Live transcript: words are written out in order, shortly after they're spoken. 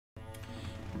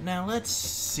Now let's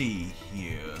see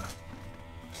here.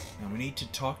 Now we need to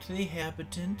talk to the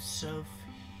inhabitants of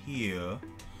here.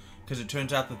 Because it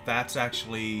turns out that that's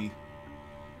actually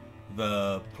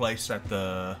the place that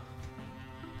the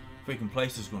freaking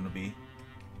place is going to be.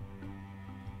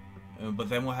 But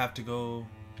then we'll have to go...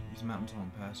 These mountains are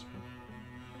impassable.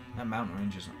 That mountain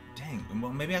range isn't... Dang,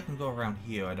 well maybe I can go around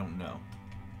here, I don't know.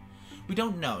 We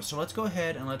don't know, so let's go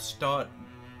ahead and let's start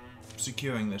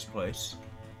securing this place.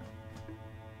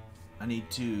 I need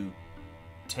to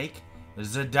take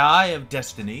the Die of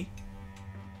Destiny.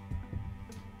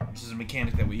 This is a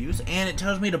mechanic that we use, and it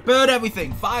tells me to burn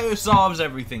everything! Fire solves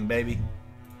everything, baby!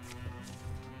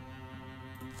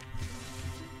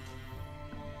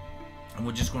 And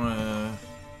we're just gonna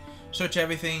search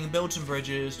everything, build some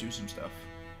bridges, do some stuff.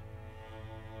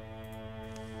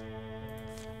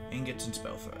 Ingots and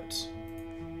spell threads.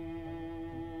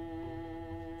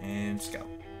 And scout.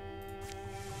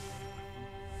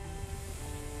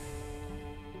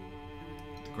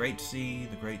 The Great Sea,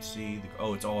 the Great Sea,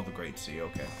 oh, it's all the Great Sea,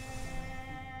 okay.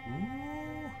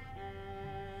 Ooh.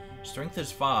 Strength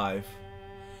is 5.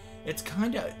 It's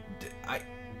kinda...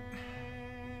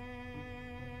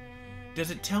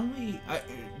 Does it tell me...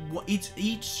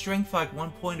 each strength like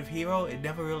 1 point of hero? It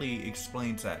never really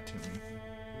explains that to me.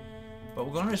 But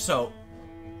we're gonna... So...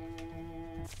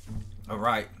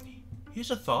 Alright. Here's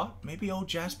a thought. Maybe old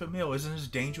Jasper Mill isn't as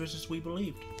dangerous as we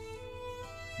believed.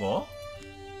 What?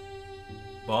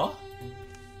 What?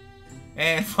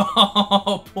 And...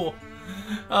 Oh, poor...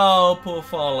 Oh, poor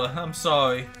Fowler. I'm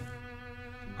sorry.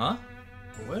 Huh?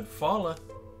 Where'd Fowler?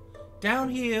 Down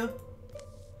here.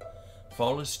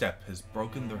 Fowler's step has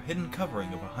broken the hidden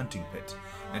covering of a hunting pit,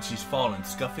 and she's fallen,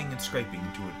 scuffing and scraping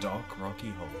into a dark, rocky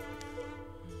hole.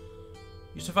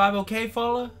 You survive okay,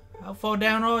 Fowler? How far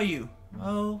down are you?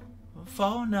 Oh,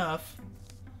 far enough.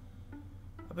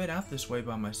 I've been out this way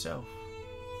by myself.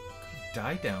 Could have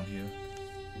died down here.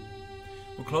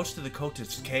 We're close to the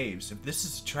cultist's caves. If this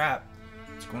is a trap,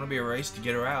 it's going to be a race to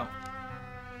get her out.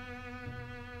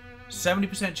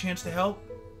 70% chance to help,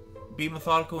 be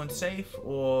methodical and safe,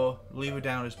 or leave her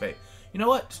down as bait. You know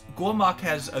what? Gormok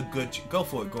has a good... Go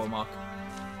for it, Gormok.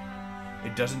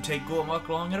 It doesn't take Gormok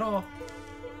long at all.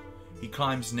 He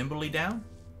climbs nimbly down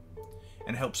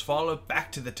and helps Fowler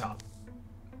back to the top.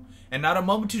 And not a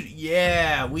moment to...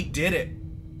 Yeah, we did it.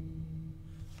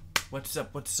 What's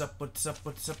up, what's up, what's up,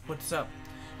 what's up, what's up?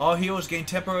 All heroes gain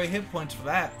temporary hit points for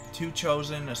that. 2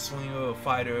 chosen, a slinger, a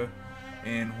fighter,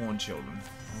 and horn children.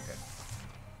 Okay.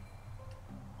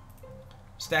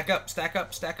 Stack up, stack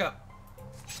up, stack up.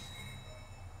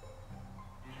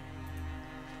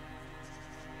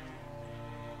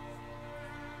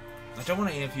 I don't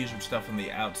want to infuse some stuff on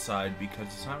the outside because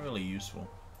it's not really useful.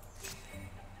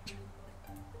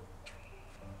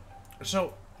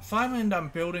 So, Thailand I'm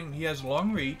building, he has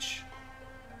long reach.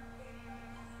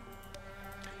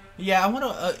 Yeah, I want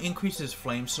to increase his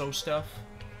flame soul stuff.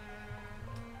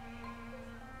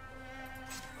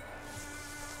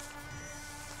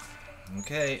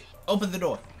 Okay, open the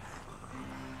door.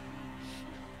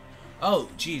 Oh,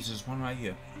 jeez, there's one right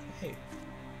here. Hey.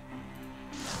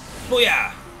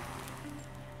 Booyah!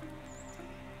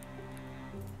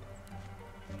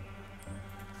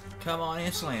 Come on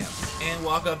and slam. And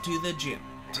walk up to the gym.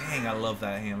 Dang, I love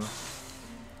that hammer.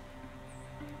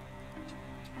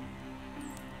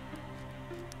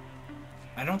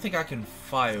 I don't think I can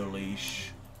fire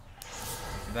leash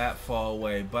that far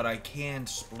away, but I can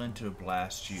splinter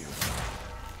blast you.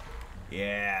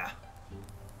 Yeah.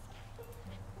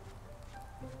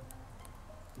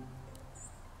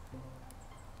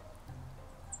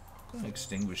 I'm gonna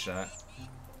extinguish that.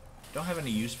 Don't have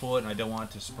any use for it, and I don't want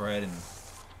it to spread and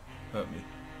hurt me.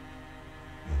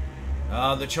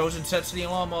 The Chosen sets the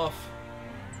alarm off.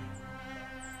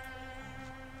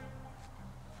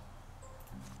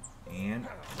 And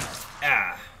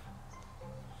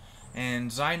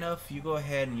and Zynuff, you go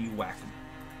ahead and you whack him.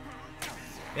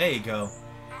 There you go.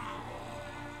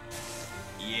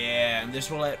 Yeah, and this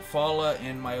will let Fowler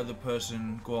and my other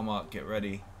person, Gormok, get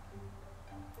ready.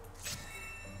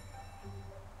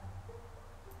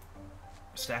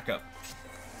 Stack up.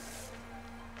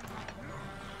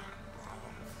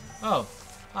 Oh,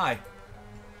 hi.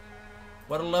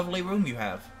 What a lovely room you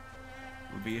have.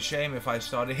 It would be a shame if I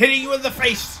started hitting you in the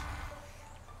face!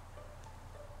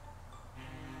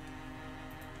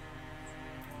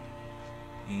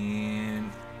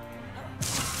 And...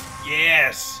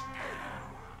 Yes!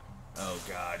 Oh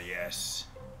god, yes.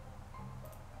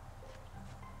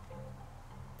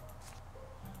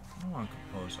 I don't want to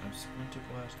compose. I'm splinter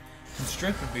blast.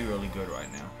 Constrict would be really good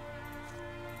right now.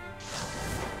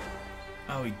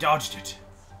 Oh, he dodged it.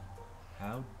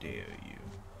 How dare you?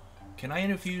 Can I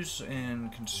interfuse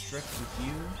and constrict with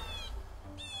you?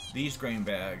 These grain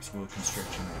bags will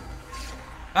constrict you.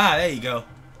 Ah, there you go.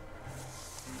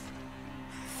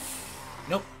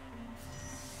 Nope.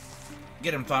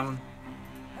 Get him, Thunlin.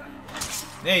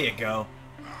 There you go.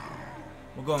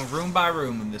 We're going room by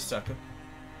room in this sucker.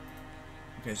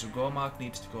 Okay, so Gormak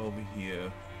needs to go over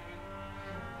here.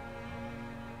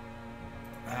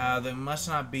 There must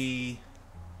not be...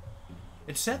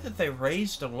 It said that they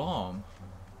raised alarm.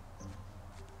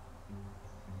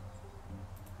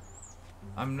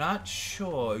 I'm not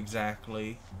sure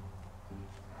exactly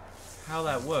how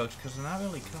that works, because they're not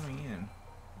really coming in.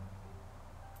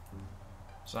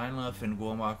 Zynlef and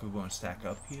Gormak are going to stack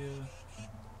up here.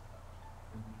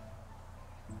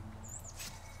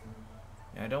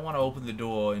 Yeah, I don't want to open the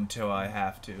door until I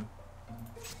have to.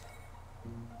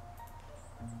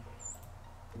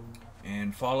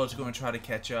 And Follow's going to try to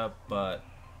catch up, but...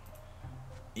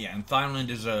 Yeah, and Thailand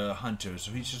is a hunter,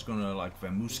 so he's just going to, like,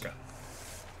 Vamuska.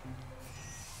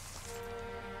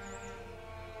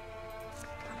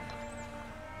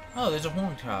 Oh, there's a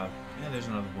horn child. Yeah, there's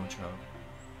another horn child.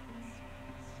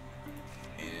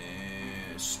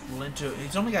 Splinter...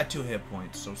 He's only got 2 hit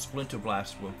points, so Splinter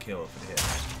Blast will kill if it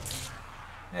hits.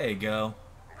 There you go.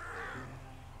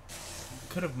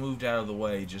 Could have moved out of the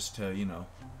way just to, you know...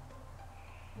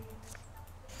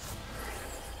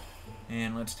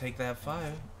 And let's take that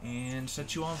fire and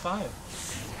set you on fire.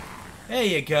 There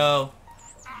you go.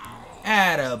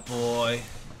 Attaboy.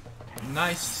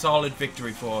 Nice, solid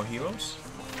victory for our heroes.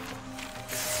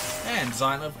 And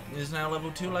Zynlef is now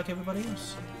level 2 like everybody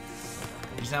else.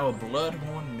 He's now a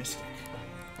Bloodhorn Mystic.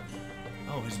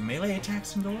 Oh, his melee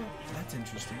attacks can go up? That's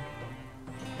interesting.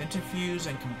 Interfuse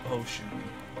and Compulsion.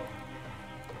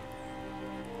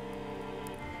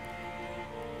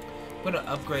 I'm gonna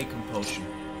upgrade Compulsion.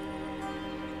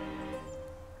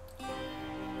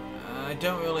 I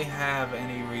don't really have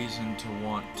any reason to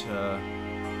want to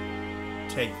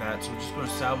take that, so I'm just going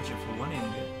to salvage it for 1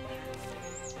 ingot.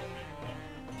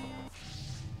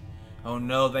 Oh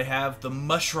no, they have the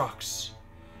Mushrocks.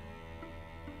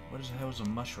 What the hell is a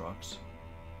Mushrocks?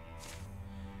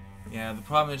 Yeah, the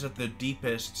problem is that the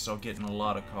deepists are getting a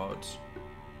lot of cards.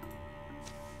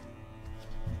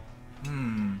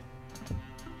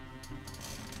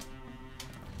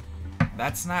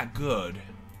 That's not good.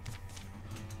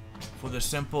 For the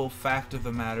simple fact of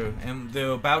the matter, and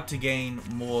they're about to gain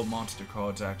more monster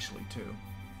cards actually too.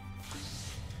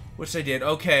 Which they did.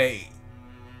 Okay.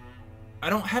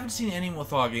 Haven't seen any more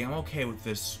Thoggy. I'm okay with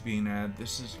this being added.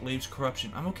 This leaves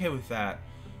corruption. I'm okay with that.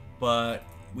 But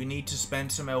we need to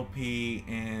spend some LP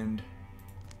and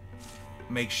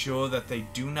make sure that they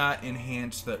do not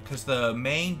enhance the... Because the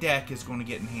main deck is going to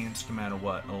get enhanced no matter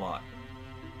what, a lot.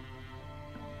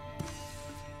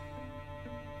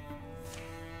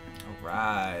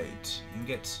 Alright.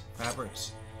 Ingots,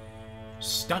 fabrics.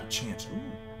 Stunt chance. Ooh.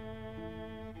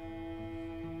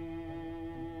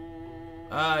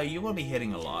 You will be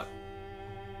hitting a lot.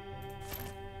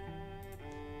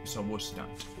 So we'll stunt.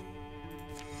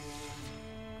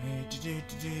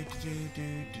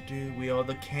 We are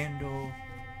the candle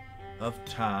of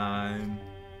time.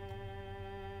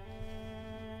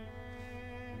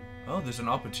 Oh, there's an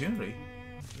opportunity.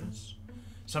 Yes.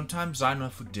 Sometimes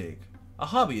Zynlef would dig. A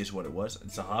hobby is what it was.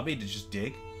 It's a hobby to just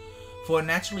dig. For a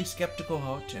naturally skeptical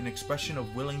heart, an expression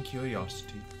of willing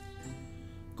curiosity.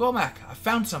 Gormak, I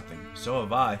found something. So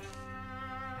have I.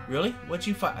 Really? What'd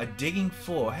you find? A digging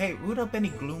for. Hey, root up any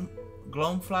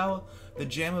gloam flower? The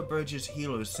Jammer Burgess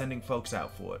healer is sending folks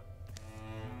out for it.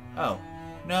 Oh.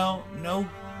 No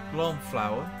gloam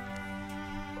flower.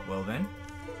 Well then.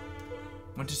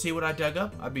 Want to see what I dug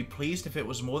up? I'd be pleased if it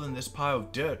was more than this pile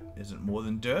of dirt. Is it more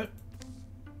than dirt?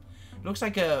 It looks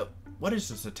like a... What is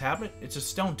this, a tablet? It's a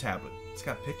stone tablet. It's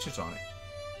got pictures on it.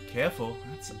 Careful,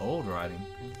 that's old writing.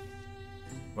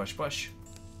 Brush, brush.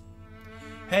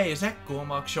 Hey, is that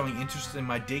Gormak showing interest in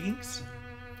my diggings?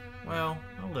 Well,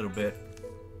 a little bit.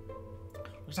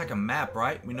 Looks like a map,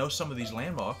 right? We know some of these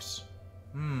landmarks.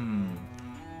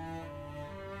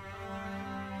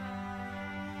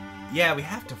 Yeah, we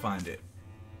have to find it.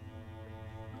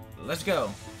 Let's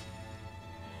go.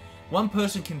 One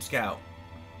person can scout.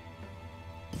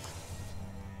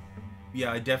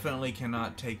 Yeah, I definitely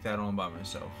cannot take that on by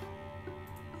myself.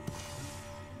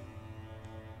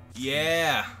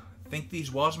 Yeah! Think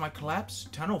these walls might collapse?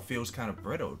 Tunnel feels kind of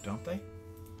brittle, don't they?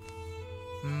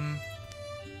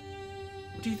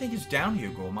 What do you think is down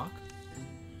here, Gormak?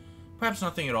 Perhaps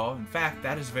nothing at all. In fact,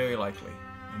 that is very likely.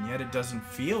 And yet it doesn't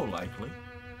feel likely.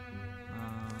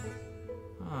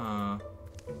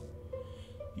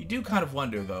 You do kind of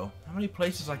wonder, though, how many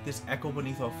places like this echo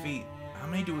beneath our feet? How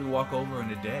many do we walk over in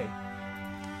a day?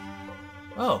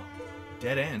 Oh,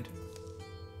 dead end.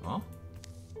 Huh?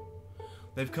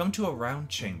 They've come to a round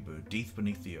chamber deep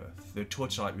beneath the earth. Their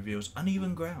torchlight reveals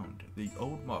uneven ground, the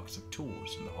old marks of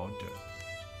tools in the hard dirt.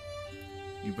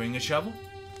 You bring a shovel?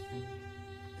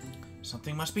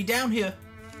 Something must be down here.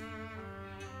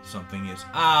 Something is...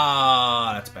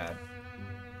 Ah, that's bad.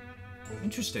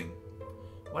 Interesting.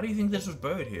 Why do you think this was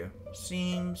buried here?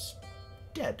 Seems...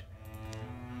 dead.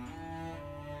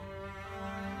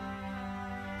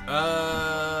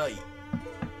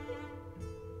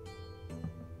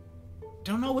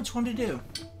 Don't know which one to do.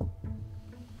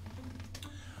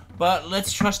 But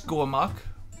let's trust Gormok.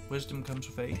 Wisdom comes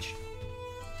with age.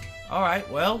 Alright,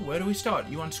 well, where do we start?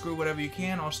 You unscrew whatever you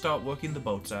can, I'll start working the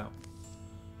bolts out.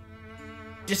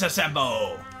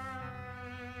 Disassemble!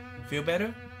 Feel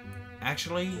better?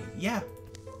 Actually, yeah.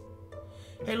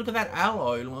 Hey, look at that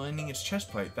alloy lining its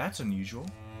chest plate. That's unusual.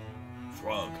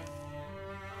 Thrug.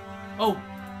 Oh!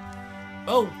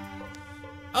 Oh!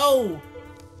 Oh!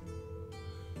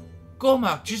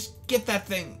 Gormok, just get that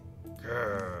thing.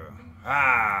 Grr.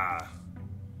 Ah!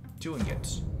 2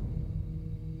 ingots.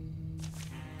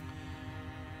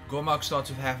 Gormok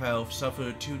starts with half health,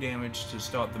 suffered 2 damage to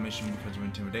start the mission because of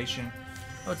intimidation.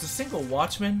 Oh, it's a single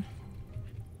watchman?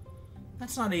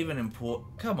 That's not even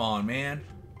important. Come on, man.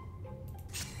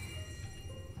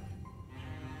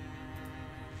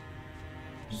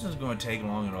 This isn't going to take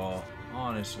long at all,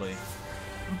 honestly.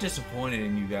 I'm disappointed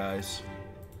in you guys.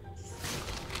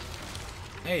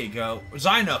 There you go.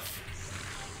 Zynuff!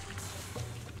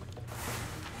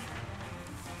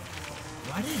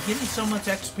 Why did it give me so much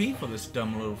XP for this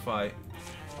dumb little fight?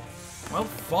 Well,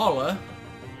 Falla.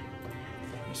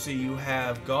 You see, you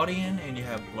have Guardian and you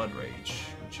have Blood Rage,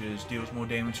 which is deals more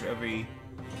damage for every...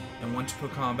 and once per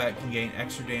combat can gain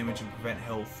extra damage and prevent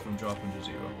health from dropping to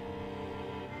 0.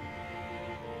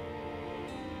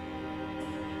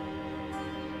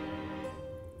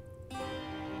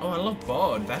 Oh, I love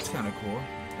Bard. That's kind of cool.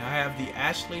 Now I have the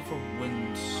Ashley for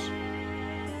Winds.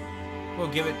 We'll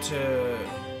give it to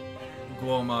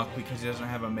Gormok because he doesn't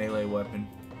have a melee weapon.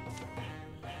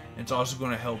 It's also going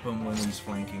to help him when he's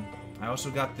flanking. I also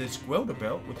got this Welder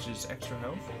belt, which is extra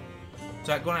health. It's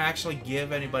not going to actually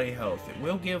give anybody health. It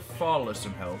will give Falla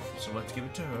some health, so let's give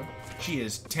it to her. She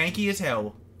is tanky as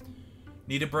hell.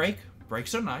 Need a break?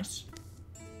 Breaks are nice.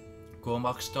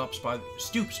 Gormok stoops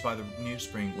by the near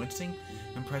spring, wincing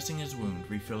and pressing his wound,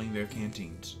 refilling their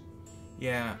canteens.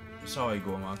 Yeah, sorry,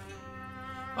 Gormok.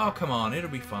 Oh, come on, it'll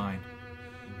be fine.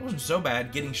 It wasn't so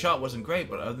bad. Getting shot wasn't great,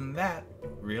 but other than that,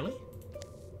 really?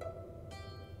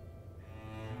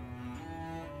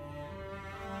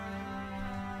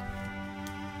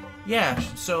 Yeah,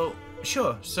 so,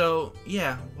 sure. So,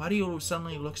 yeah, why do you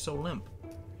suddenly look so limp?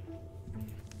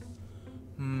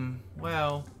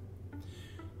 Well...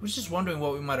 I was just wondering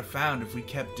what we might have found if we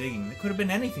kept digging. There could have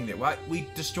been anything there. Why we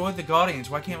destroyed the Guardians.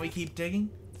 Why can't we keep digging?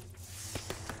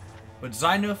 But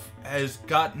Zynuff has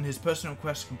gotten his personal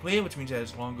quest completed, which means he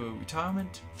has longer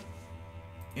retirement.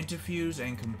 Interfuse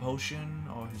and compulsion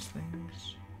are his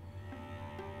things.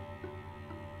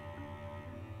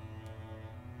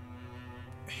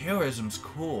 Heroism's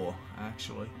cool,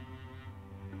 actually.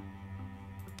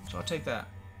 So I'll take that.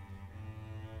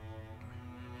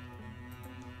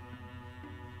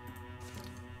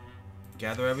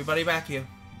 Gather everybody back here.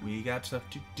 We got stuff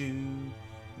to do.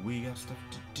 We got stuff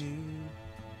to do.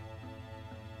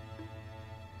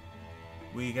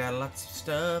 We got lots of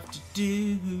stuff to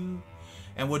do.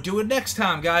 And we'll do it next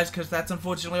time, guys, because that's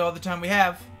unfortunately all the time we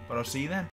have. But I'll see you then.